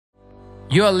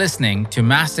You are listening to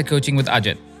Master Coaching with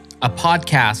Ajit, a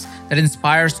podcast that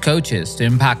inspires coaches to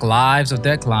impact lives of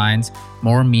their clients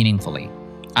more meaningfully.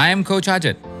 I am Coach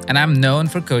Ajit, and I'm known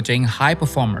for coaching high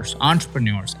performers,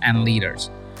 entrepreneurs, and leaders.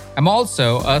 I'm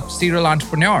also a serial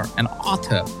entrepreneur and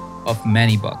author of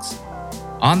many books.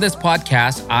 On this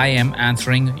podcast, I am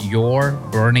answering your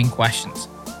burning questions.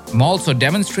 I'm also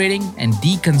demonstrating and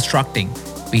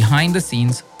deconstructing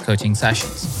behind-the-scenes coaching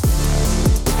sessions.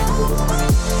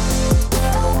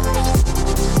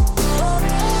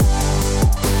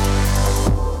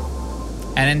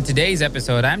 And in today's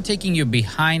episode, I'm taking you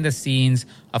behind the scenes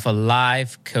of a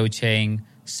live coaching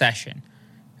session.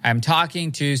 I'm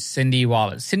talking to Cindy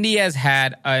Wallace. Cindy has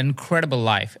had an incredible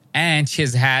life, and she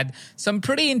has had some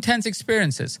pretty intense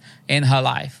experiences in her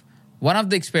life. One of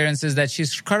the experiences that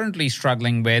she's currently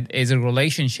struggling with is a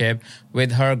relationship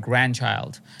with her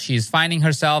grandchild. She's finding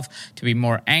herself to be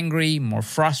more angry, more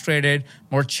frustrated,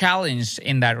 more challenged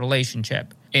in that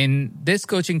relationship. In this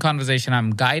coaching conversation,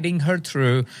 I'm guiding her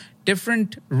through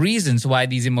different reasons why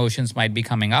these emotions might be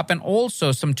coming up and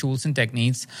also some tools and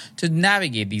techniques to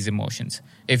navigate these emotions.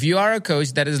 If you are a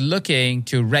coach that is looking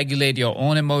to regulate your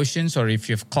own emotions, or if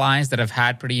you have clients that have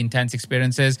had pretty intense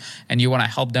experiences and you want to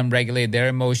help them regulate their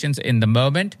emotions in the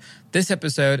moment, this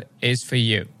episode is for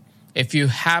you. If you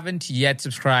haven't yet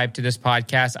subscribed to this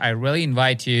podcast, I really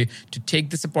invite you to take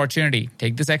this opportunity,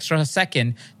 take this extra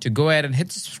second to go ahead and hit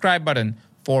the subscribe button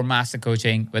for Master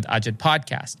Coaching with Ajit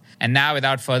podcast. And now,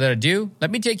 without further ado,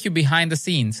 let me take you behind the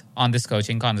scenes on this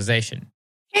coaching conversation.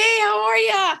 Hey, how are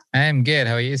ya? I'm good.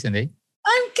 How are you, Cindy?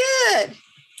 I'm good.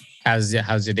 How's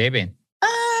your day been?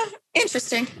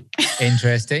 Interesting.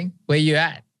 Interesting. Where you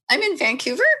at? I'm in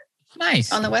Vancouver.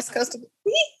 Nice. On the west coast of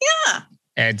yeah.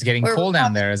 It's getting cold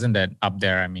down there, isn't it? Up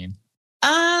there, I mean.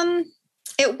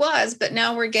 It was, but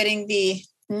now we're getting the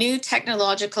new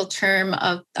technological term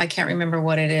of, I can't remember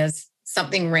what it is.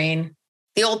 Something rain.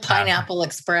 The old Pineapple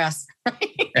Express. BC's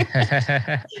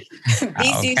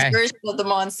version of the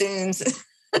monsoons.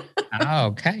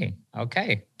 Okay.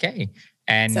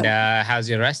 And how's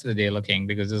your rest of the day looking?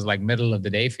 Because it's like middle of the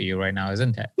day for you right now,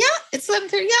 isn't it? Yeah, it's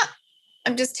 11:30. Yeah.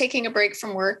 I'm just taking a break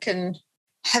from work and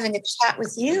having a chat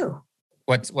with you.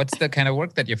 What's the kind of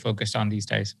work that you're focused on these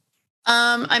days?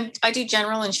 I do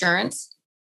general insurance.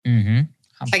 Mm-hmm.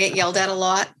 I get yelled at a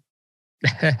lot.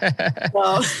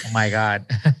 Oh my God.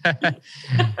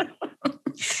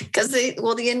 Because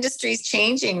the industry's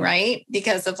changing, right?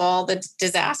 Because of all the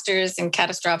disasters and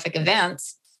catastrophic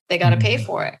events, they got to pay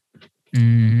for it.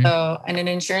 Mm-hmm. So, and an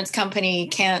insurance company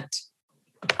can't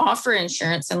offer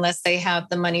insurance unless they have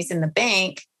the monies in the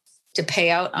bank to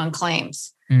pay out on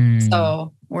claims. Mm-hmm.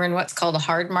 So we're in what's called a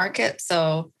hard market.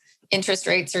 So interest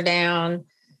rates are down.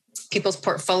 People's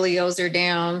portfolios are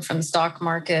down from the stock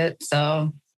market.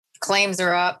 So claims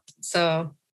are up.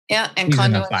 So yeah. And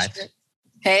season of life.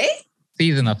 Hey?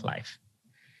 Season of life.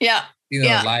 Yeah.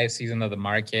 Season of life, season of the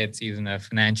market, season of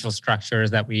financial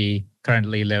structures that we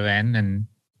currently live in, and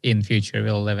in future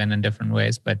we'll live in different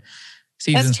ways. But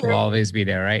seasons will always be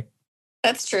there, right?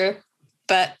 That's true.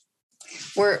 But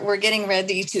we're getting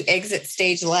ready to exit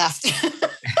stage left.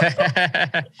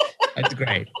 That's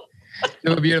great.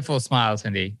 You have a beautiful smile,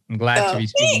 Cindy. I'm glad to be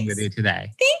speaking with you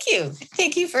today. Thank you.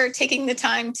 Thank you for taking the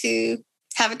time to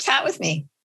have a chat with me.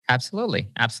 Absolutely.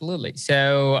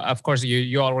 So, of course,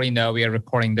 you already know we are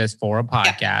recording this for a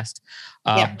podcast.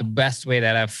 The best way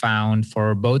that I've found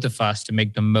for both of us to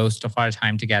make the most of our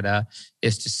time together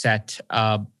is to set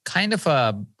kind of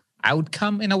a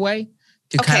outcome in a way.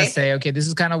 To kind of say, okay, this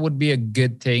is kind of would be a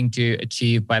good thing to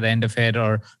achieve by the end of it,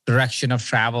 or direction of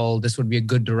travel. This would be a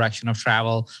good direction of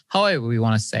travel, however we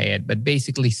want to say it. But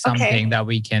basically something that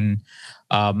we can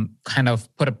kind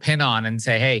of put a pin on and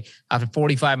say, hey, after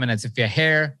 45 minutes, if you're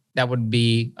here, that would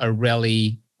be a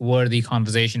really worthy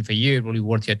conversation for you. It will be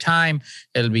worth your time.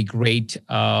 It'll be great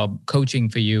coaching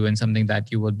for you and something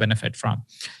that you would benefit from.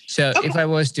 So if I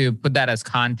was to put that as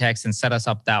context and set us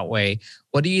up that way,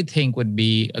 what do you think would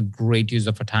be a great use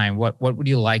of our time? What would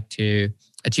you like to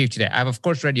achieve today? I've, of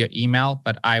course, read your email,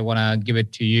 but I want to give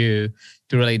it to you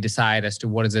to really decide as to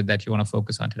what is it that you want to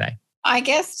focus on today. I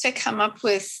guess to come up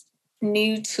with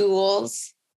new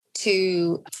tools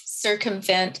to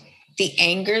circumvent the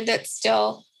anger that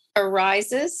still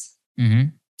arises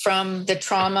from the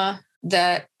trauma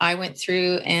that I went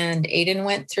through and Aiden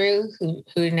went through,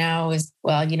 who now is,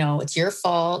 well, it's your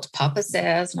fault, Papa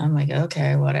says. And I'm like,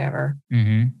 okay, whatever.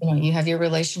 You have your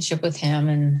relationship with him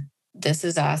and this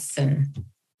is us. And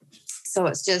so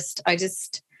it's just,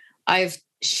 I've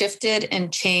shifted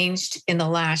and changed in the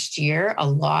last year a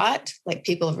lot. Like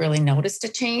people have really noticed a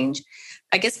change.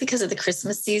 I guess because of the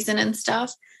Christmas season and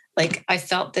stuff, like I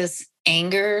felt this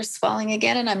anger swelling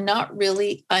again.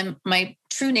 And my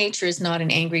true nature is not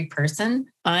an angry person.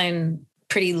 I'm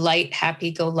pretty light,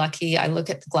 happy-go-lucky. I look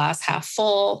at the glass half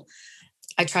full.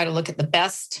 I try to look at the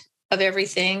best of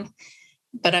everything.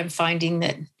 But I'm finding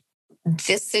that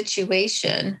this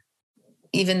situation,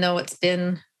 even though it's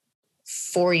been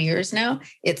 4 years now,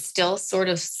 it's still sort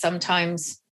of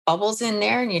sometimes bubbles in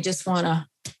there, and you just want to.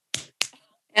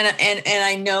 And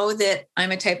I know that I'm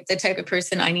the type of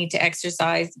person, I need to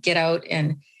exercise, get out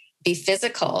and be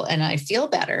physical, and I feel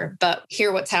better. But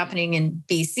here, what's happening in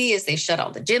BC is they shut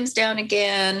all the gyms down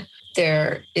again.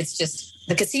 It's just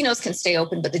the casinos can stay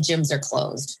open, but the gyms are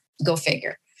closed. Go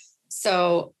figure.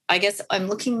 So I guess I'm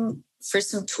looking for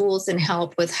some tools and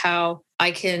help with how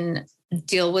I can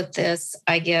deal with this,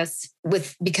 I guess,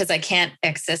 because I can't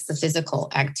access the physical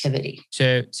activity.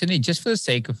 So, Cindy, just for the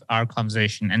sake of our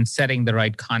conversation and setting the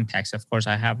right context, of course,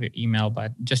 I have your email,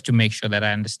 but just to make sure that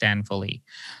I understand fully,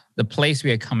 the place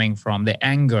we are coming from, the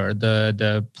anger,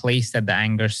 the place that the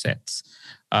anger sits,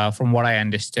 from what I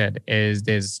understood, is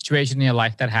there's a situation in your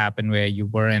life that happened where you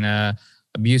were in a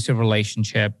abusive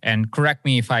relationship, and correct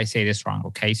me if I say this wrong,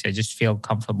 okay? So just feel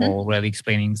comfortable really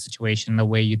explaining the situation the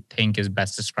way you think is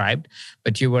best described.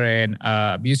 But you were in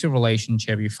an abusive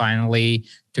relationship. You finally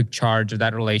took charge of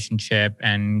that relationship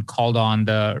and called on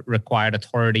the required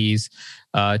authorities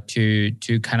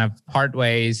to kind of part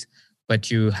ways.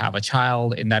 But you have a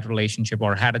child in that relationship,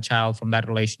 or had a child from that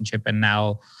relationship, and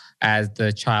now as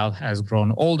the child has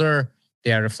grown older,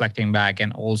 they are reflecting back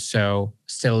and also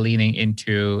still leaning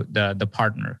into the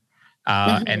partner.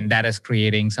 And that is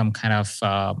creating some kind of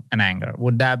an anger.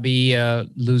 Would that be a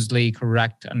loosely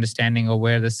correct understanding of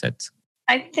where this sits?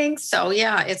 I think so.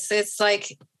 Yeah. It's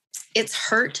like, it's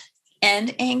hurt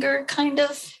and anger, kind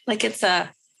of like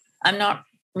I'm not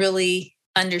really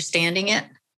understanding it.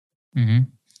 Mm-hmm.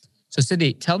 So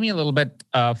Cindy, tell me a little bit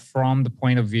from the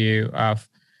point of view of,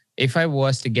 if I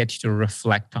was to get you to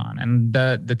reflect on, and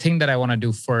the thing that I want to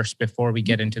do first before we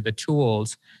get into the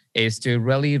tools is to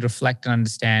really reflect and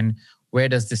understand, where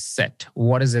does this sit?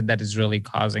 What is it that is really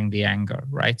causing the anger,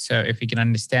 right? So if you can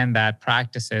understand that,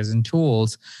 practices and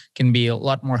tools can be a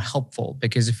lot more helpful,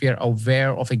 because if you're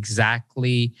aware of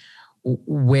exactly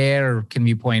where can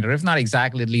we point, or if not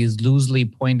exactly, at least loosely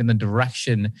point in the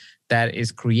direction that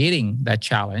is creating that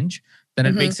challenge, then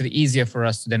it makes it easier for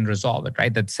us to then resolve it,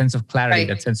 right? That sense of clarity,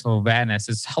 that sense of awareness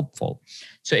is helpful.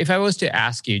 So if I was to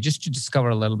ask you, just to discover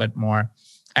a little bit more,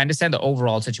 I understand the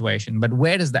overall situation, but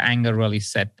where does the anger really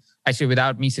sit? Actually,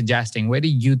 without me suggesting, where do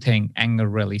you think anger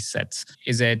really sits?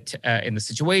 Is it in the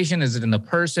situation? Is it in the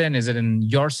person? Is it in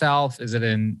yourself? Is it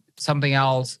in something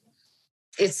else?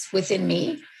 It's within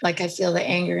me. Like I feel the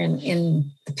anger in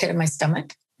the pit of my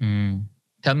stomach.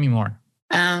 Tell me more.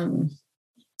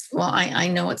 Well, I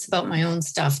know it's about my own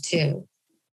stuff too.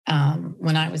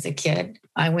 When I was a kid,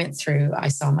 I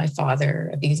saw my father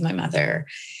abuse my mother,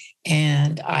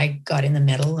 and I got in the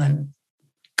middle, and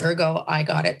ergo, I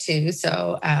got it too.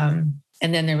 So, and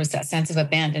then there was that sense of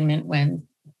abandonment when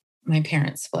my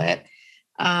parents split.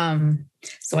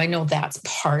 So I know that's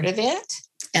part of it,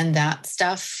 and that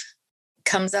stuff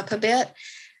comes up a bit,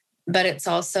 but it's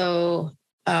also,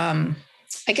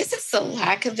 I guess it's the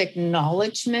lack of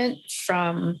acknowledgement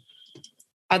from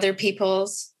other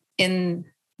people's in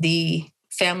the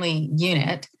family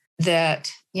unit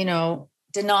that,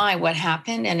 deny what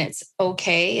happened, and it's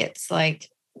okay. It's like,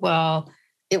 well,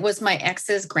 it was my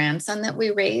ex's grandson that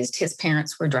we raised. His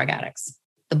parents were drug addicts.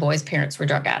 The boy's parents were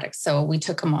drug addicts. So we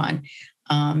took him on.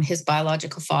 His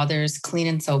biological father's clean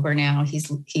and sober now.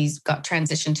 He's got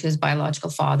transitioned to his biological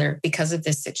father because of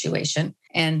this situation.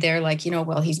 And they're like,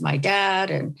 well, he's my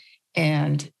dad,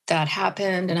 and that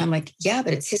happened. And I'm like, yeah,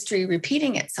 but it's history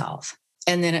repeating itself.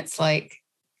 And then it's like,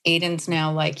 Aiden's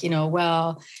now like,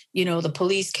 well, the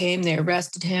police came, they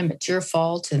arrested him. It's your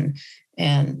fault,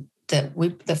 and that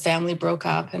the family broke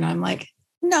up. And I'm like,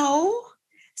 no.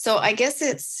 So I guess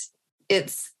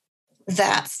it's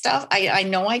that stuff. I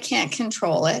know I can't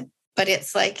control it, but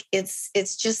it's like, it's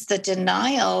just the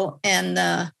denial,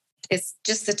 and it's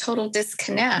just the total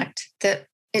disconnect that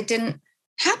it didn't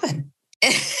happen.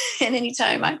 And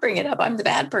anytime I bring it up, I'm the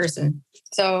bad person.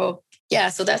 So yeah,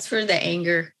 so that's where the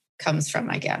anger comes from,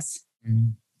 I guess.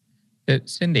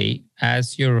 Cindy,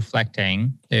 as you're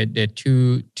reflecting, the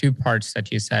two parts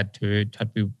that you said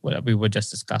what we were just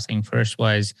discussing. First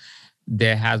was,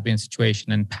 there has been a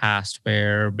situation in past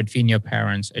where between your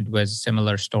parents, it was a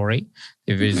similar story.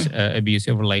 It was an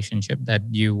abusive relationship that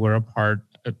you were a part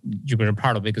you were a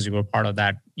part of because you were part of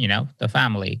that, the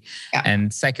family. Yeah.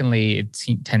 And secondly, it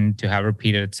tended to have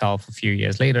repeated itself a few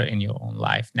years later in your own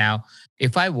life. Now,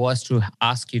 if I was to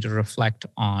ask you to reflect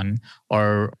on,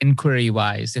 or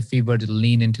inquiry-wise, if we were to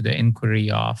lean into the inquiry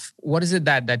of what is it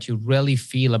that you really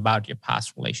feel about your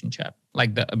past relationship,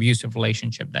 like the abusive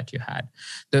relationship that you had.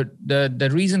 The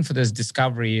reason for this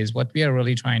discovery is what we are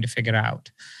really trying to figure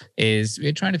out is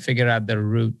we're trying to figure out the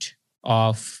root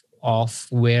of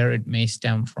where it may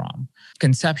stem from.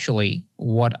 Conceptually,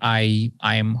 what I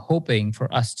am hoping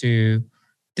for us to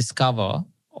discover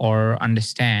or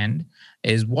understand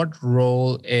is what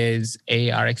role is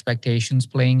our expectations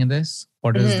playing in this?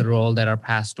 What is the role that our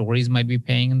past stories might be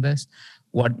playing in this?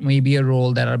 What may be a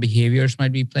role that our behaviors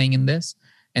might be playing in this?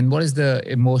 And what is the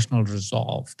emotional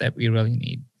resolve that we really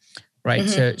need, right?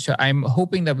 So I'm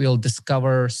hoping that we'll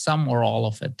discover some or all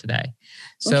of it today.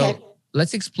 So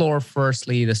let's explore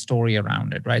firstly the story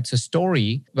around it, right? So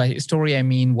by story, I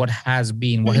mean what has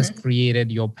been, what has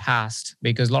created your past.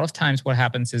 Because a lot of times what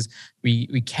happens is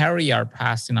we carry our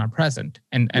past in our present.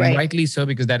 And rightly so,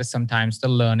 because that is sometimes the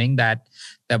learning that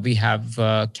we have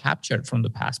captured from the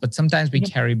past. But sometimes we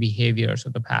carry behaviors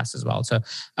of the past as well. So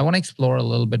I want to explore a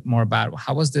little bit more about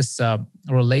how was this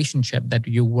relationship that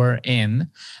you were in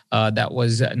that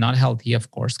was not healthy,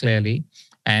 of course, clearly.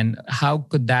 And how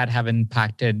could that have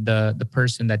impacted the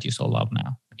person that you so love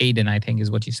now? Aiden, I think is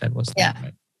what you said was. Yeah.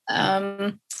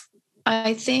 Right?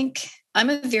 I think I'm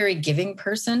a very giving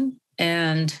person,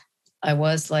 and I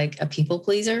was like a people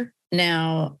pleaser.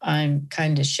 Now I'm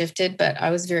kind of shifted, but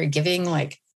I was very giving.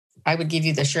 Like I would give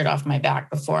you the shirt off my back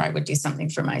before I would do something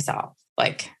for myself.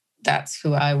 Like that's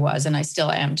who I was. And I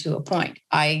still am to a point.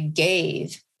 I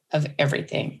gave of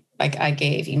everything. Like I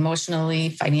gave emotionally,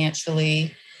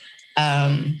 financially.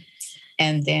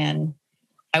 And then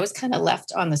I was kind of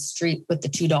left on the street with the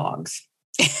 2 dogs.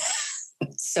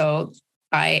 So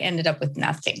I ended up with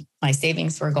nothing. My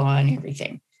savings were gone,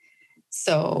 everything.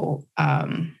 So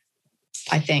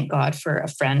I thank God for a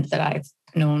friend that I've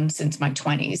known since my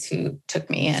 20s who took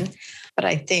me in. But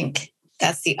I think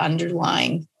that's the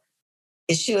underlying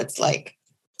issue. It's like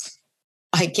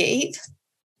I gave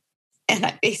and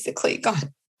I basically got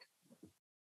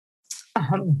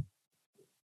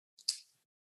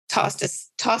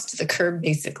tossed to the curb,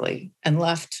 basically, and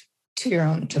left to your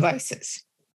own devices.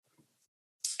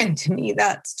 And to me,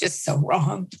 that's just so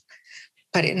wrong.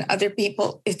 But in other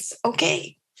people, it's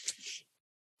okay.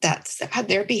 That's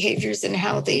their behaviors and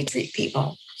how they treat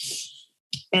people.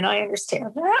 And I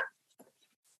understand that.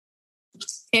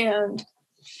 And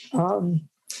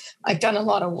I've done a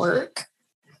lot of work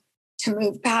to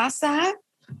move past that.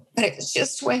 But it's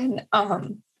just when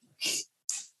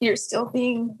you're still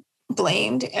being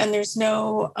blamed and there's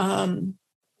no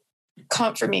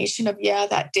confirmation of, yeah,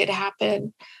 that did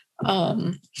happen.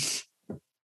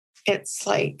 It's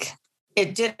like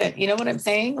it didn't, you know what I'm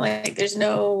saying? Like there's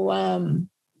no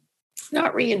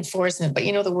not reinforcement, but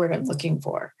you know the word I'm looking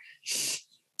for.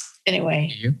 Anyway.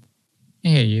 I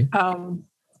hear you.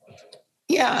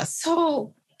 Yeah,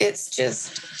 so it's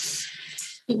just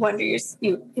you wonder,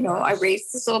 you know, I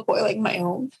raised this little boy like my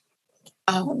own.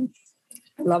 I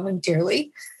love him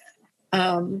dearly.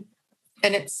 And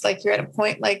it's like you're at a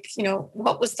point like, you know,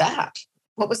 what was that?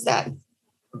 What was that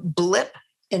blip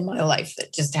in my life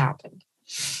that just happened?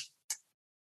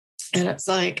 And it's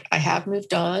like, I have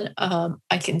moved on.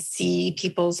 I can see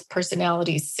people's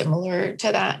personalities similar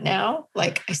to that now.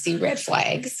 Like I see red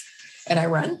flags and I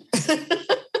run.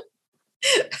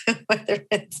 Whether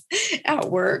it's at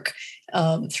work,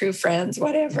 through friends,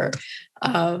 whatever.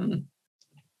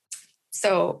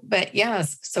 But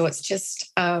yes, so it's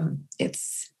just,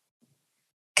 it's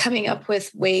coming up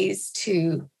with ways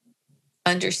to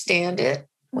understand it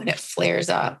when it flares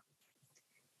up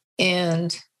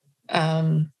and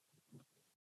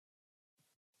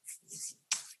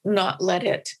not let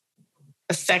it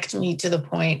affect me to the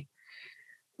point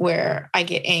where I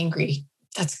get angry.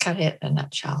 That's kind of it in a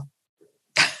nutshell.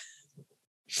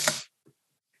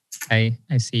 I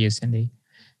see you, Cindy.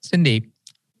 Cindy,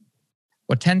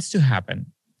 what tends to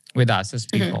happen with us as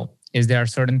people is there are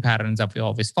certain patterns that we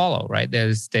always follow, right?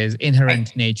 There's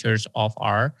inherent natures of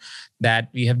that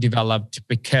we have developed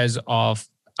because of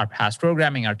our past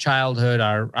programming, our childhood,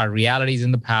 our realities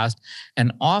in the past.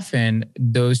 And often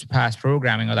those past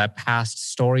programming or that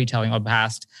past storytelling or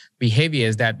past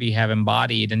behaviors that we have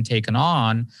embodied and taken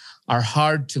on are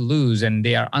hard to lose, and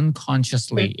they are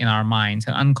unconsciously in our minds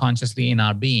and unconsciously in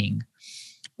our being.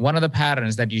 One of the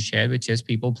patterns that you shared, which is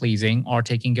people pleasing or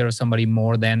taking care of somebody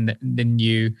more than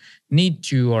you need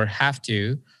to or have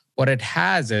to, what it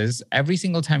has is every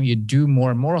single time you do more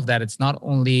and more of that, it's not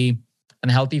only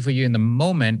unhealthy for you in the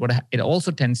moment, what it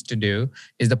also tends to do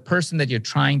is the person that you're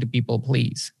trying to people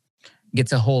please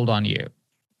gets a hold on you,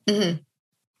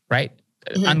 right?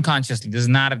 Unconsciously. This is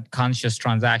not a conscious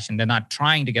transaction. They're not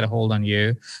trying to get a hold on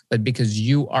you, but because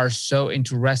you are so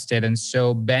interested and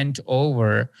so bent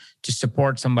over to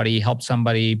support somebody, help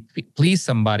somebody, please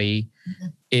somebody,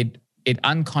 it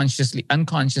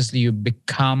unconsciously you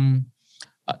become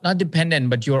not dependent,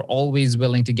 but you're always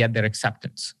willing to get their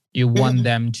acceptance. You want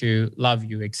them to love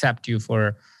you, accept you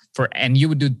and you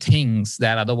would do things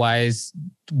that otherwise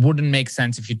wouldn't make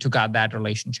sense if you took out that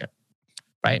relationship,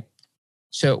 right?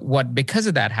 So because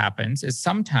of that happens is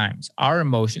sometimes our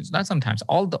emotions, not sometimes,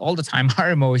 all the time, our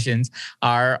emotions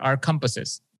are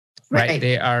compasses, right?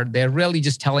 They're really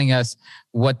just telling us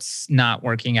what's not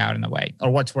working out in a way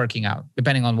or what's working out,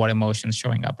 depending on what emotion's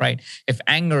showing up, right? If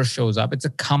anger shows up, it's a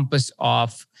compass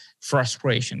of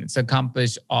frustration. It's a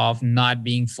compass of not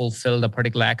being fulfilled a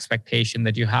particular expectation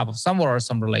that you have of someone or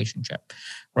some relationship,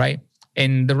 right?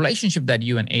 In the relationship that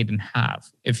you and Aiden have,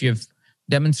 if you've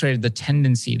demonstrated the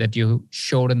tendency that you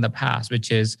showed in the past,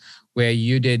 which is where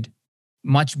you did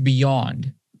much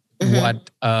beyond what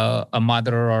a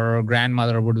mother or a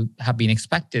grandmother would have been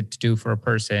expected to do for a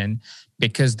person,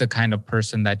 because the kind of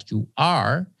person that you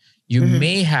are, you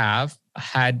may have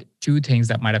had two things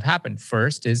that might have happened.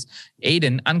 First is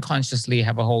Aiden unconsciously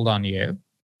have a hold on you,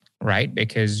 right?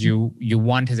 Because you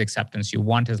want his acceptance, you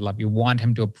want his love, you want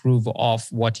him to approve of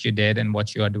what you did and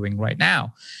what you are doing right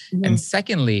now. And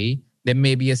secondly, there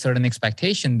may be a certain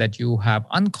expectation that you have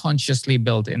unconsciously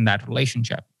built in that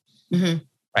relationship,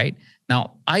 right?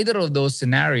 Now, either of those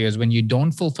scenarios, when you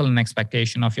don't fulfill an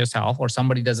expectation of yourself or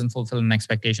somebody doesn't fulfill an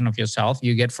expectation of yourself,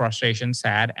 you get frustration,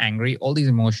 sad, angry, all these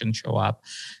emotions show up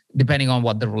depending on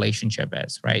what the relationship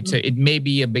is, right? So it may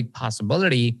be a big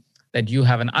possibility that you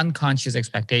have an unconscious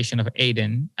expectation of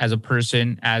Aiden as a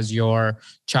person, as your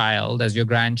child, as your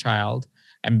grandchild.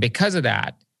 And because of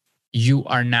that, you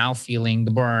are now feeling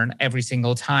the burn every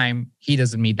single time he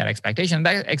doesn't meet that expectation.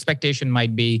 That expectation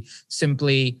might be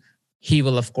simply, he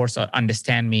will, of course,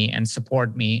 understand me and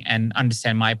support me and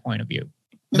understand my point of view.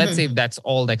 Let's say if that's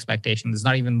all the expectation. There's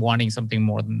not even wanting something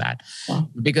more than that. Yeah.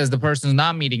 Because the person's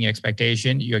not meeting your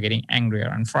expectation, you're getting angrier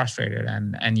and frustrated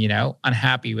and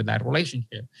unhappy with that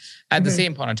relationship. At the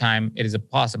same point in time, it is a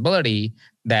possibility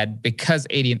that because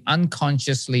Aiden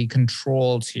unconsciously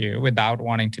controls you without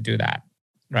wanting to do that,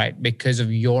 right? Because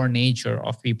of your nature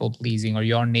of people pleasing or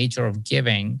your nature of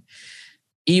giving,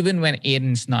 even when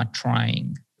Aiden's not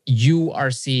trying, you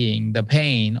are seeing the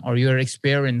pain or you're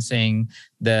experiencing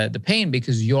the pain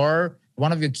because you're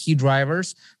one of your key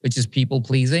drivers, which is people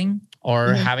pleasing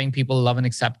or having people love and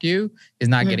accept you, is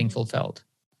not getting fulfilled.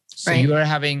 So you are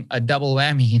having a double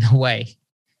whammy in a way,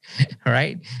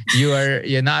 right?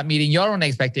 You're not meeting your own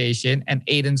expectation and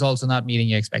Aiden's also not meeting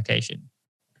your expectation.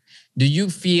 Do you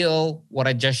feel what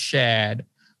I just shared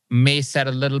may set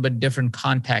a little bit different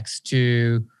context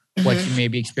to what you may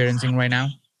be experiencing right now?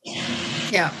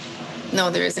 Yeah. No,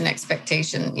 there is an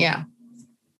expectation. Yeah.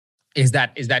 Is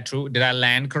that true? Did I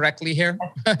land correctly here?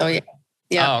 Oh, yeah.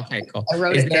 Yeah. Oh, okay, cool.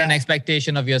 Is there an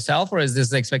expectation of yourself or is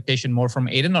this expectation more from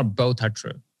Aiden or both are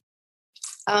true?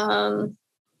 I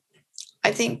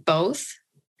think both.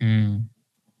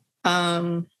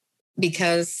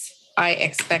 Because I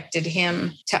expected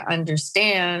him to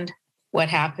understand what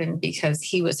happened because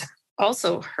he was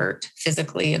also hurt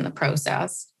physically in the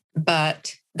process,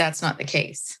 but that's not the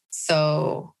case.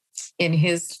 So in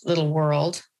his little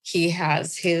world, he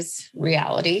has his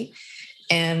reality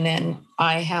and then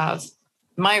I have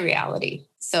my reality.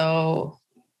 So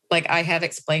like I have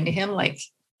explained to him, like,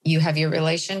 you have your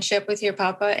relationship with your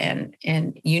papa and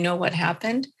you know what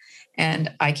happened.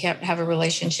 And I can't have a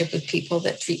relationship with people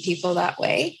that treat people that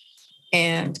way.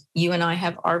 And you and I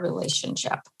have our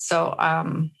relationship. So,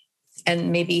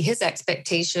 and maybe his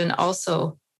expectation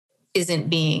also isn't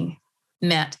being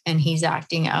met and he's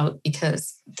acting out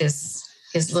because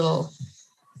his little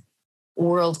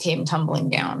world came tumbling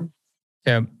down.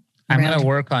 So I'm going to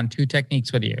work on two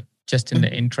techniques with you, just in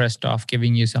the interest of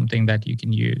giving you something that you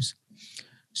can use.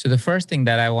 So the first thing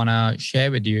that I want to share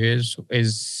with you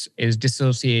is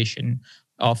dissociation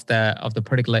of the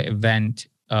particular event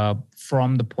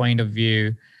from the point of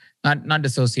view, not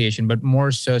dissociation, but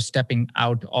more so stepping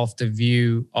out of the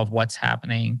view of what's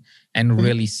happening and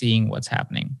really seeing what's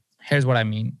happening. Here's what I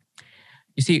mean.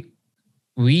 You see,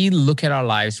 we look at our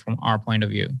lives from our point of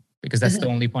view because that's the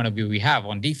only point of view we have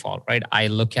on default, right? I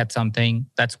look at something,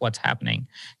 that's what's happening.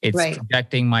 It's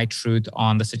projecting my truth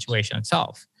on the situation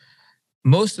itself.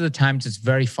 Most of the times it's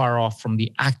very far off from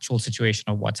the actual situation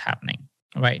of what's happening,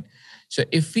 right? So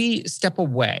if we step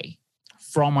away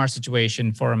from our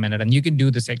situation for a minute, and you can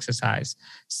do this exercise.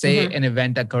 Say an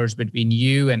event occurs between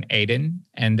you and Aiden,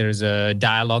 and there's a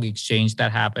dialogue exchange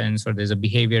that happens, or there's a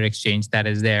behavior exchange that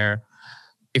is there.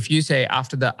 If you say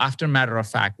after matter of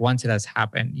fact, once it has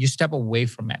happened, you step away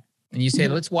from it and you say,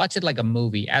 let's watch it like a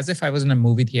movie, as if I was in a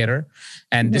movie theater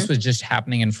and this was just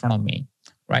happening in front of me,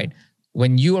 right?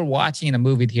 When you are watching in a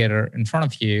movie theater in front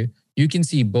of you, you can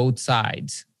see both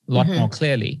sides a lot more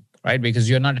clearly, right? Because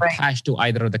you're not attached to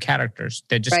either of the characters.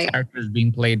 They're just characters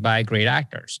being played by great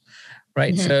actors,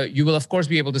 right? So you will, of course,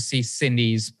 be able to see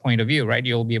Cindy's point of view, right?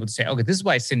 You'll be able to say, okay, this is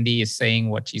why Cindy is saying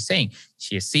what she's saying.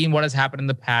 She has seen what has happened in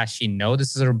the past. She knows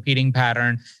this is a repeating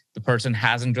pattern. The person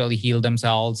hasn't really healed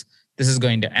themselves. This is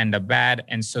going to end up bad.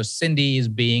 And so Cindy is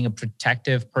being a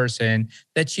protective person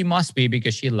that she must be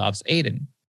because she loves Aiden.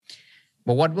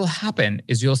 But what will happen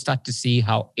is you'll start to see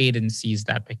how Aiden sees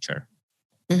that picture,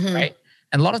 right?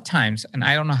 And a lot of times, and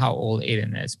I don't know how old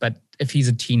Aiden is, but if he's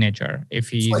a teenager, if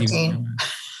he's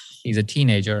a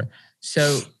teenager.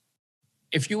 So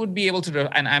if you would be able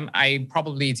to, and I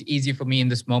probably, it's easy for me in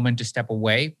this moment to step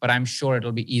away, but I'm sure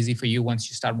it'll be easy for you once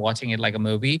you start watching it like a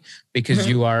movie, because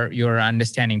you're an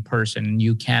understanding person and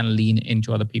you can lean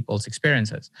into other people's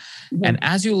experiences. And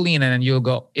as you lean in and you'll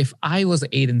go, if I was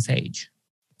Aiden's age,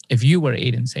 if you were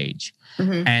Aiden's age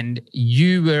and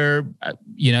you were,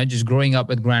 just growing up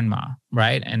with grandma,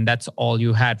 right? And that's all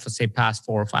you had for, say, past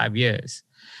 4 or 5 years.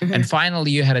 And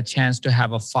finally, you had a chance to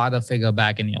have a father figure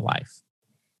back in your life.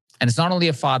 And it's not only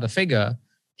a father figure,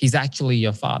 he's actually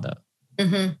your father,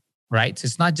 right? So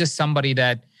it's not just somebody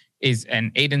that is,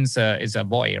 and Aiden's is a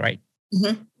boy, right?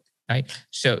 Right?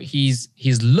 So he's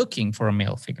looking for a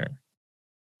male figure,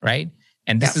 right?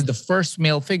 And this is the first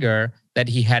male figure that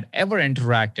he had ever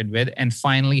interacted with, and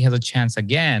finally has a chance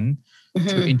again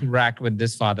to interact with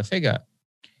this father figure.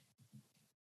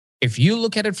 If you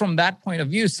look at it from that point of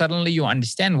view, suddenly you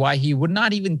understand why he would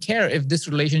not even care if this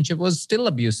relationship was still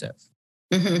abusive.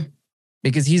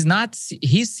 Because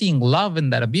he's seeing love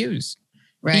in that abuse.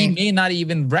 Right. He may not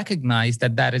even recognize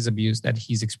that that is abuse that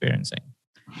he's experiencing.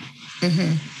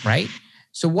 Right?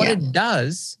 So what it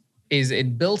does is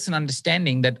it builds an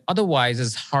understanding that otherwise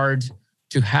is hard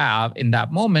to have in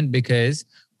that moment, because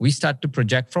we start to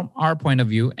project from our point of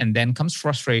view, and then comes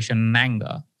frustration and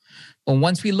anger. But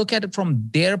once we look at it from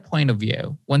their point of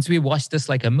view, once we watch this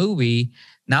like a movie,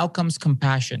 now comes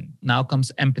compassion, now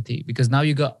comes empathy, because now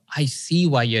you go, I see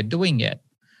why you're doing it.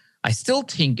 I still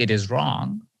think it is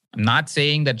wrong. I'm not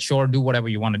saying that, sure, do whatever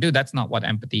you want to do. That's not what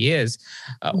empathy is.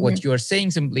 What you're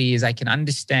saying simply is, I can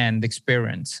understand the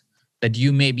experience that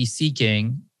you may be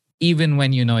seeking, even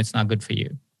when you know it's not good for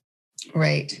you.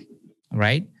 Right.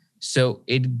 Right. So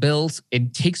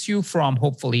it takes you from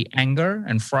hopefully anger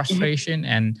and frustration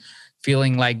and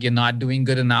feeling like you're not doing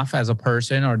good enough as a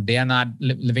person, or they're not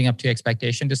living up to your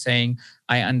expectation, to saying,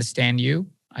 I understand you.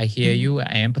 I hear you.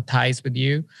 I empathize with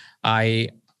you.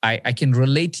 I can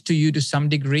relate to you to some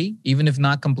degree, even if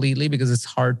not completely, because it's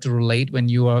hard to relate when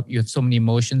you have so many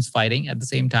emotions fighting at the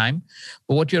same time.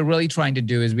 But what you're really trying to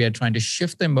do is we are trying to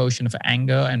shift the emotion of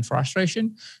anger and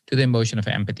frustration to the emotion of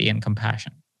empathy and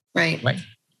compassion. Right. Right.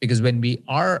 Because when we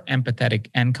are empathetic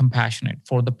and compassionate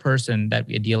for the person that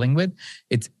we are dealing with,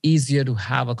 it's easier to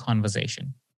have a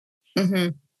conversation.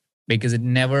 Because it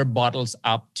never bottles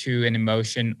up to an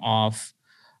emotion of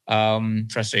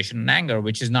frustration and anger,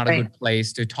 which is not a good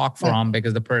place to talk from,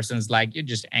 because the person's like, you're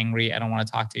just angry, I don't want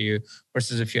to talk to you.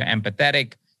 Versus if you're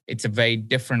empathetic, it's a very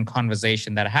different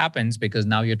conversation that happens, because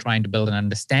now you're trying to build an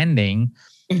understanding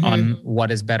on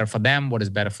what is better for them, what is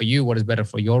better for you, what is better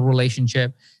for your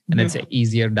relationship. And it's an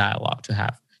easier dialogue to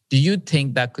have. Do you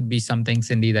think that could be something,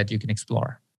 Cindy, that you can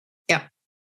explore? Yeah.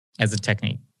 As a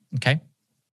technique? Okay.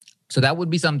 So that would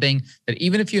be something that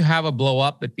even if you have a blow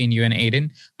up between you and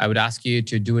Aiden, I would ask you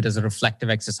to do it as a reflective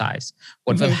exercise.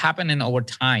 What will happen in over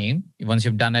time, once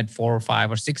you've done it 4 or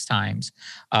 5 or 6 times,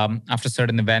 after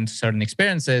certain events, certain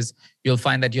experiences, you'll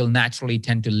find that you'll naturally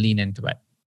tend to lean into it.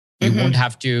 You won't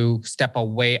have to step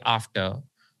away after.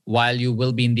 While you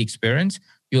will be in the experience,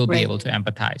 you'll be able to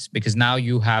empathize, because now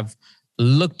you have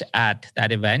looked at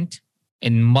that event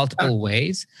in multiple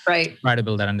ways, try to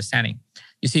build that understanding.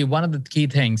 You see, one of the key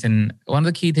things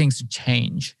to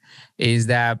change is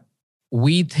that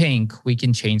we think we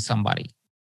can change somebody.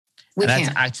 That's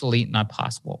actually not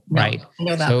possible, right? I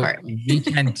know that part. We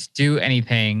can't do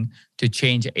anything to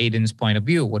change Aiden's point of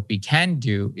view. What we can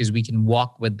do is we can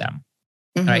walk with them,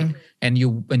 right? And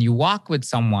when you walk with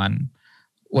someone,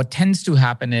 what tends to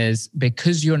happen is,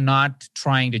 because you're not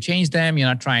trying to change them, you're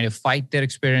not trying to fight their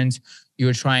experience,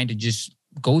 you're trying to just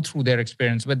go through their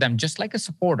experience with them, just like a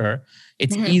supporter.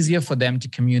 It's easier for them to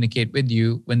communicate with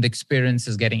you when the experience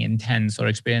is getting intense, or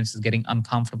experience is getting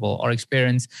uncomfortable, or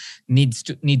experience needs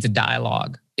a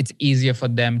dialogue. It's easier for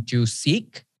them to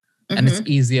seek, and it's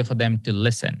easier for them to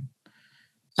listen,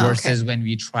 versus when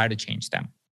we try to change them.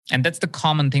 And that's the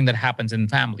common thing that happens in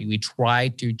family. We try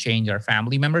to change our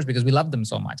family members because we love them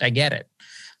so much. I get it,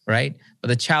 right? But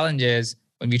the challenge is,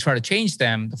 when we try to change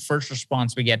them, the first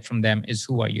response we get from them is,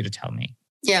 who are you to tell me?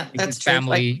 Yeah, because that's true.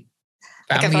 Family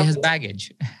has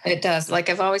baggage. It does. Like,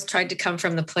 I've always tried to come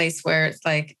from the place where it's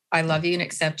like, I love you and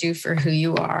accept you for who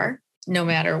you are, no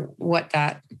matter what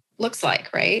that looks like,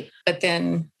 right? But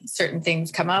then certain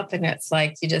things come up and it's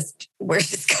like, where's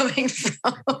this coming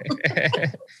from?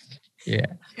 Yeah.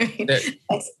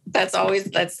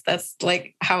 That's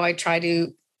like how I try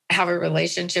to have a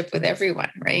relationship with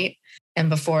everyone, right? And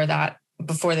before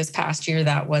this past year,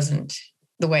 that wasn't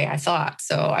the way I thought.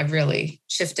 So I've really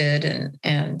shifted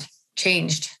and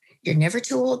changed. You're never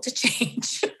too old to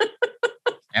change.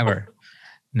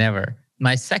 Never.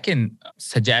 My second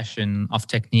suggestion of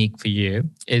technique for you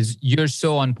is, you're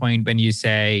so on point when you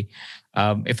say,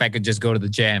 if I could just go to the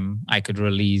gym, I could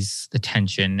release the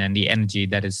tension and the energy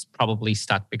that is probably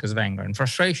stuck because of anger and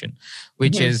frustration,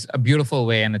 which is a beautiful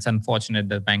way. And it's unfortunate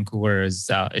that Vancouver is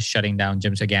shutting down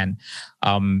gyms again.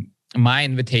 My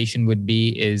invitation would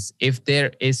be if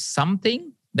there is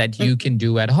something that you can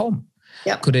do at home.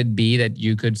 Yep. Could it be that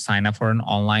you could sign up for an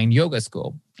online yoga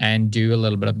school and do a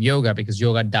little bit of yoga, because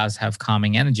yoga does have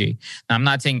calming energy? Now, I'm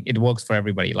not saying it works for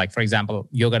everybody. Like, for example,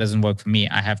 yoga doesn't work for me.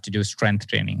 I have to do strength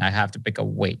training. I have to pick up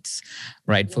weights,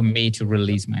 right? For me to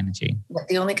release my energy.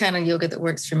 The only kind of yoga that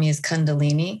works for me is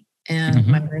Kundalini, and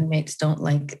my roommates don't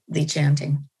like the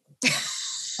chanting.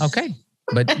 Okay.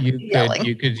 But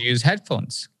you could use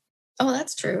headphones. Oh,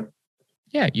 that's true.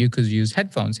 Yeah, you could use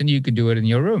headphones and you could do it in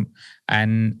your room.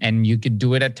 And you could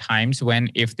do it at times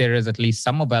if there is at least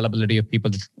some availability of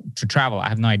people to travel. I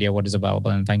have no idea what is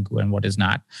available in Vancouver and what is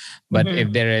not. But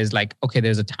if there is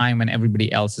there's a time when everybody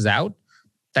else is out,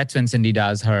 that's when Cindy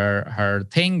does her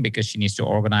thing, because she needs to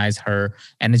organize her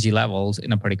energy levels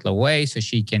in a particular way so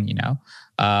she can,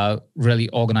 really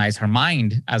organize her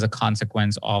mind as a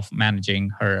consequence of managing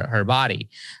her body.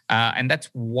 And that's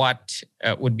what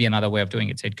would be another way of doing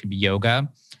it. So it could be yoga.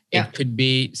 Yeah. It could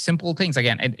be simple things.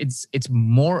 Again, it's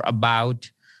more about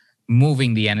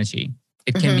moving the energy.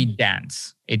 It can be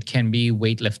dance. It can be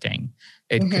weightlifting.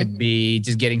 It could be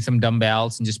just getting some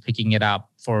dumbbells and just picking it up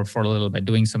for a little bit,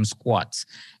 doing some squats.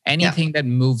 Anything that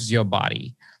moves your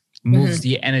body, moves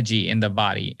the energy in the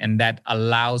body, and that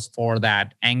allows for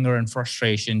that anger and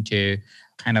frustration to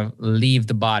kind of leave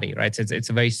the body, right? So it's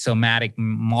a very somatic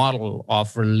model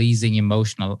of releasing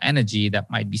emotional energy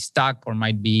that might be stuck or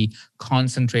might be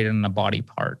concentrated in a body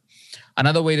part.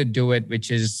 Another way to do it,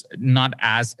 which is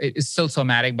it's still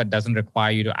somatic, but doesn't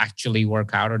require you to actually work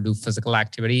out or do physical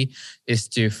activity, is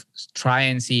to try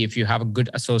and see if you have a good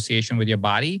association with your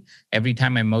body. Every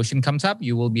time emotion comes up,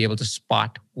 you will be able to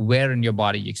spot where in your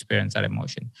body you experience that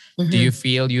emotion. Do you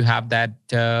feel you have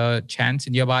that chance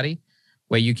in your body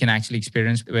where you can actually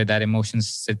experience where that emotion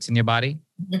sits in your body?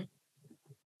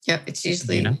 Yep, it's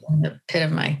usually in the pit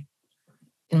of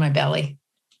in my belly.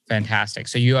 Fantastic.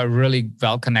 So you are really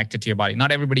well connected to your body. Not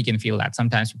everybody can feel that.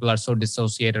 Sometimes people are so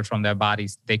dissociated from their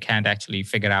bodies, they can't actually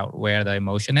figure out where the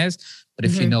emotion is. But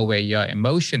if you know where your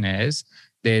emotion is,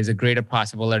 there's a greater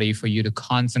possibility for you to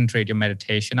concentrate your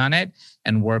meditation on it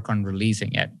and work on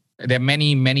releasing it. There are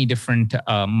many, many different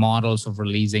models of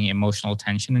releasing emotional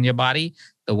tension in your body.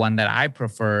 The one that I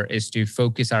prefer is to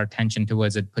focus our attention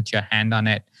towards it, put your hand on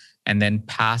it, and then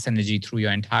pass energy through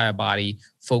your entire body,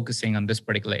 focusing on this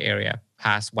particular area.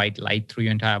 Pass white light through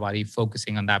your entire body,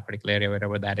 focusing on that particular area,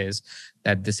 wherever that is,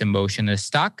 that this emotion is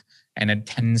stuck. And it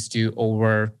tends to,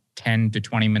 over 10 to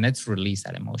 20 minutes, release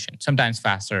that emotion. Sometimes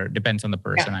faster, depends on the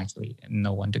person, actually.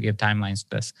 No one to give timelines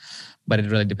to this, but it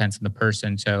really depends on the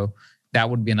person. So that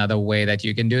would be another way that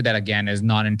you can do that. Again, is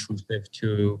non-intrusive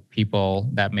to people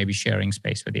that may be sharing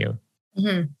space with you.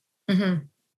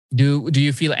 Do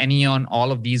you feel any on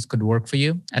all of these could work for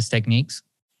you as techniques?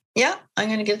 Yeah, I'm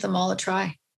going to give them all a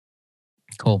try.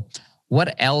 Cool.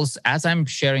 What else, as I'm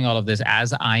sharing all of this,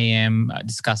 as I am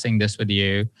discussing this with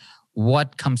you,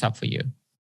 what comes up for you?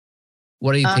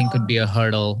 What do you think could be a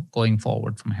hurdle going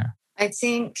forward from here? I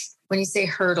think when you say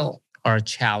hurdle, or a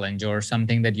challenge, or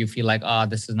something that you feel like,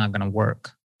 this is not going to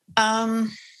work. I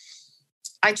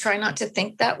try not to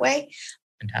think that way.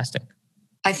 Fantastic.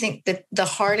 I think that the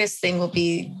hardest thing will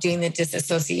be doing the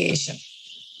disassociation,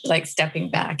 like stepping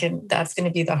back. And that's going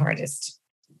to be the hardest.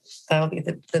 That'll be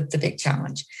the big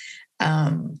challenge.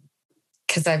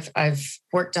 because I've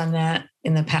worked on that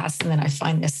in the past, and then I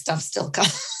find this stuff still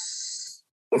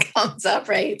comes up,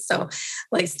 right? So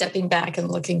like stepping back and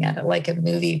looking at it like a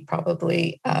movie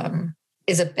probably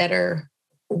is a better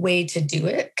way to do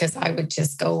it, because I would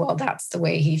just go, well, that's the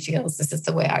way he feels, this is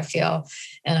the way I feel,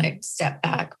 and I step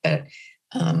back. But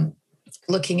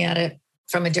looking at it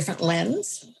from a different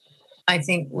lens, I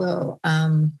think will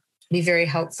be very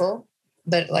helpful.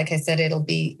 But like I said, it'll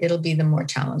be the more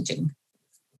challenging,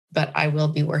 but I will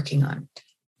be working on it.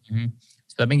 Mm-hmm.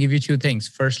 So let me give you two things.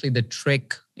 Firstly, the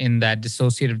trick in that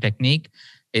dissociative technique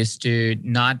is to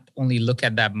not only look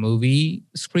at that movie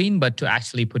screen, but to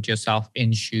actually put yourself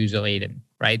in shoes of Aiden,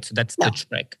 right? So that's the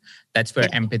trick. That's where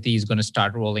empathy is going to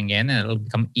start rolling in, and it'll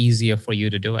become easier for you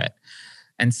to do it.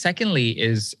 And secondly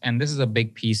and this is a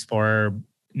big piece for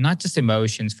not just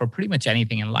emotions, for pretty much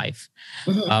anything in life.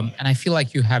 Mm-hmm. And I feel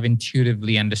like you have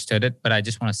intuitively understood it, but I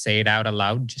just want to say it out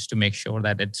aloud just to make sure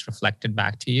that it's reflected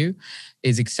back to you,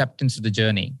 is acceptance of the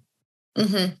journey.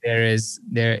 Mm-hmm.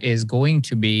 There is going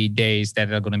to be days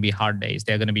that are going to be hard days.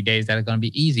 There are going to be days that are going to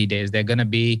be easy days. There are going to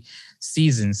be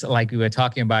seasons, like we were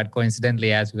talking about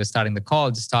coincidentally as we were starting the call,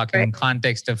 just talking in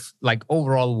context of like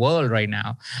overall world right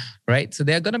now, right? So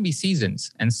there are going to be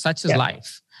seasons, and such is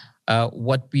life.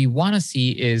 What we want to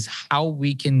see is how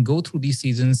we can go through these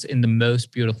seasons in the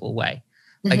most beautiful way.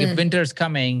 Like if winter's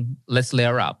coming, let's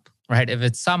layer up, right? If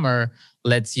it's summer,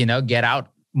 let's, get out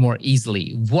more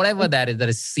easily. Whatever that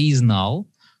is seasonal,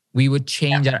 we would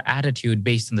change our attitude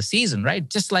based on the season, right?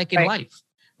 Just like in life.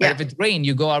 Right? If it's rain,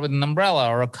 you go out with an umbrella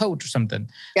or a coat or something,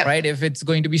 right? If it's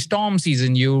going to be storm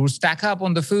season, you stack up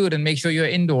on the food and make sure you're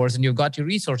indoors and you've got your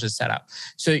resources set up.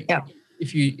 So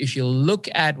if you look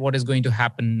at what is going to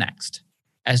happen next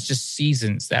as just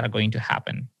seasons that are going to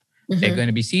happen, they're going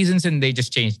to be seasons and they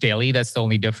just change daily. That's the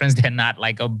only difference. They're not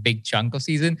like a big chunk of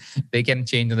season. They can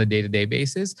change on a day-to-day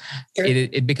basis. Sure.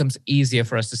 It becomes easier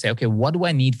for us to say, okay, what do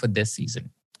I need for this season?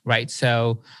 Right.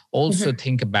 So also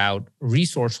think about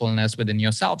resourcefulness within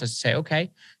yourself, is to say,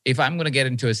 okay, if I'm going to get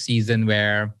into a season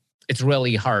where it's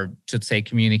really hard to say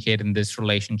communicate in this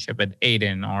relationship with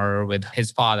Aiden or with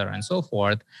his father and so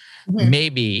forth,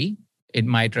 maybe it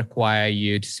might require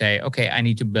you to say, okay, I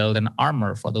need to build an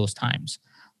armor for those times.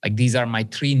 Like these are my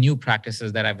 3 new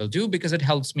practices that I will do because it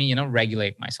helps me,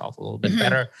 regulate myself a little bit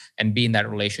better and be in that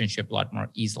relationship a lot more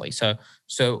easily.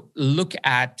 So look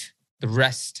at the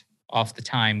rest of the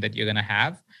time that you're going to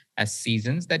have as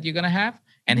seasons that you're going to have.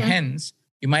 And hence,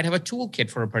 you might have a toolkit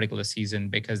for a particular season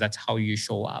because that's how you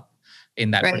show up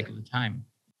in that particular time.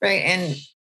 Right. And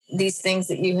these things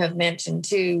that you have mentioned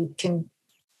too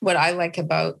what I like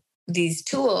about these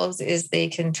tools is they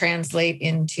can translate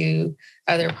into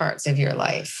other parts of your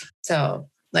life. So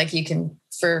like you can,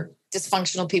 for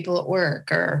dysfunctional people at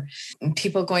work or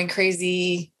people going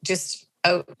crazy just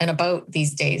out and about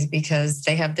these days because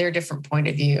they have their different point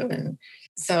of view. And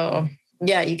so,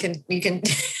 you can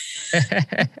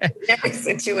every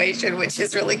situation, which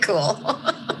is really cool.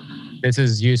 This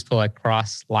is useful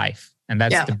across life. And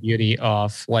that's the beauty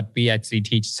of what we actually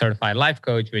teach Certified Life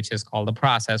Coach, which is called the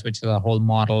process, which is a whole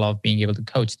model of being able to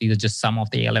coach. These are just some of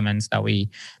the elements that we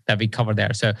cover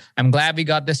there. So I'm glad we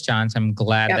got this chance. I'm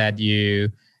glad that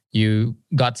you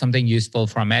got something useful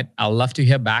from it. I'll love to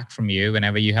hear back from you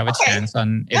whenever you have a chance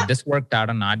on if this worked out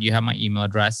or not. You have my email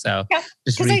address, so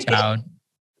just reach out.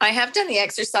 I have done the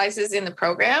exercises in the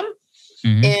program,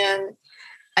 and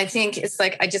I think it's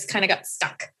like I just kind of got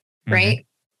stuck, right?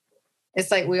 It's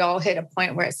like we all hit a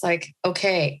point where it's like,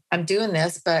 okay, I'm doing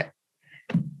this, but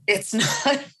it's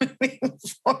not moving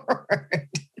forward.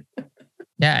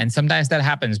 Yeah, and sometimes that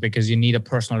happens because you need a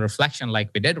personal reflection like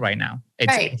we did right now.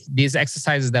 These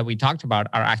exercises that we talked about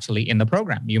are actually in the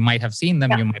program. You might have seen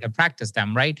them, you might have practiced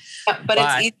them, right? But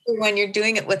it's easier when you're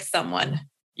doing it with someone.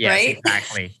 Yes, right?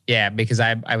 Exactly. Yeah, because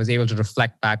I was able to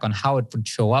reflect back on how it would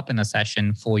show up in a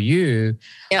session for you.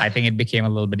 Yeah. I think it became a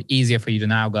little bit easier for you to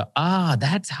now go,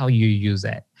 that's how you use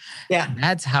it. Yeah.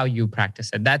 That's how you practice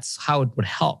it. That's how it would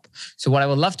help. So what I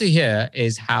would love to hear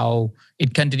is how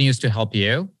it continues to help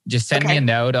you. Just send me a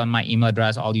note on my email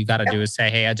address. All you got to do is say,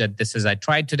 hey, Ajit, I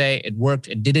tried today. It worked.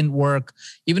 It didn't work.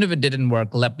 Even if it didn't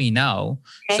work, let me know.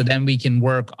 Okay. So then we can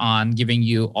work on giving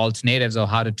you alternatives or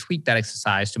how to tweak that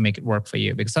exercise to make it work for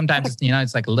you. Because sometimes,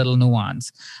 it's like a little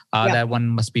nuance that one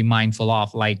must be mindful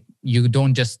of. Like you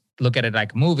don't just look at it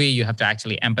like a movie. You have to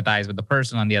actually empathize with the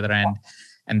person on the other end.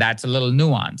 And that's a little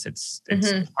nuance. It's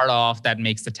part of that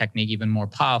makes the technique even more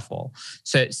powerful.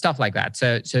 So stuff like that.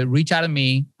 So reach out to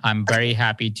me. I'm very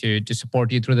happy to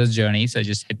support you through this journey. So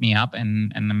just hit me up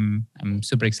and I'm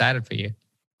super excited for you.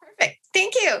 Perfect.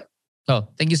 Thank you. So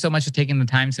thank you so much for taking the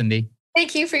time, Cindy.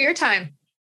 Thank you for your time.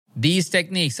 These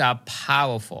techniques are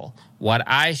powerful. What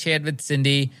I shared with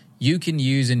Cindy, you can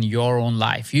use in your own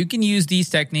life. You can use these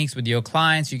techniques with your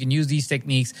clients. You can use these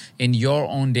techniques in your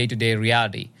own day-to-day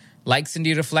reality. Like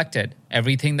Cindy reflected,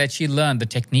 everything that she learned, the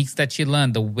techniques that she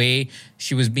learned, the way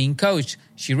she was being coached,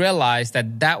 she realized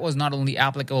that that was not only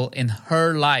applicable in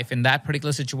her life, in that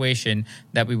particular situation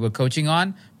that we were coaching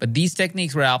on, but these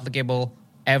techniques were applicable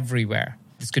everywhere.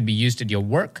 This could be used at your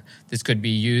work. This could be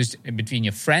used between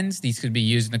your friends. These could be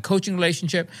used in a coaching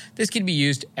relationship. This could be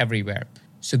used everywhere.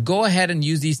 So go ahead and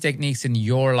use these techniques in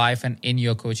your life and in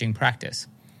your coaching practice.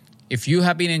 If you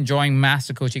have been enjoying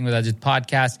Master Coaching with Ajit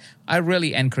podcast, I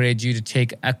really encourage you to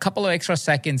take a couple of extra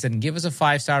seconds and give us a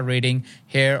 5-star rating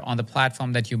here on the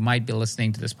platform that you might be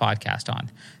listening to this podcast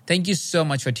on. Thank you so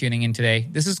much for tuning in today.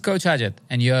 This is Coach Ajit,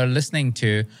 and you're listening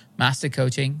to Master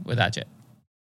Coaching with Ajit.